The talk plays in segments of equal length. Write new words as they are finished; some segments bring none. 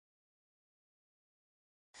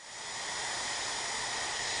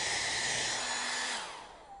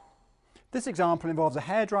This example involves a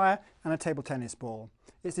hairdryer and a table tennis ball.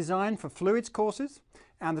 It's designed for fluids courses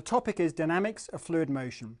and the topic is dynamics of fluid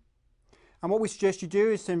motion. And what we suggest you do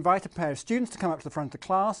is to invite a pair of students to come up to the front of the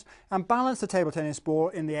class and balance the table tennis ball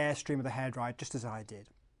in the airstream of the hairdryer, just as I did.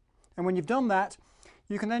 And when you've done that,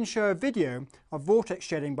 you can then show a video of vortex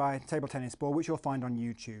shedding by a table tennis ball, which you'll find on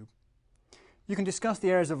YouTube. You can discuss the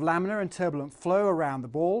areas of laminar and turbulent flow around the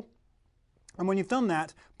ball. And when you've done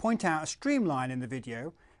that, point out a streamline in the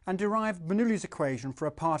video and derive Bernoulli's equation for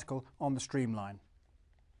a particle on the streamline.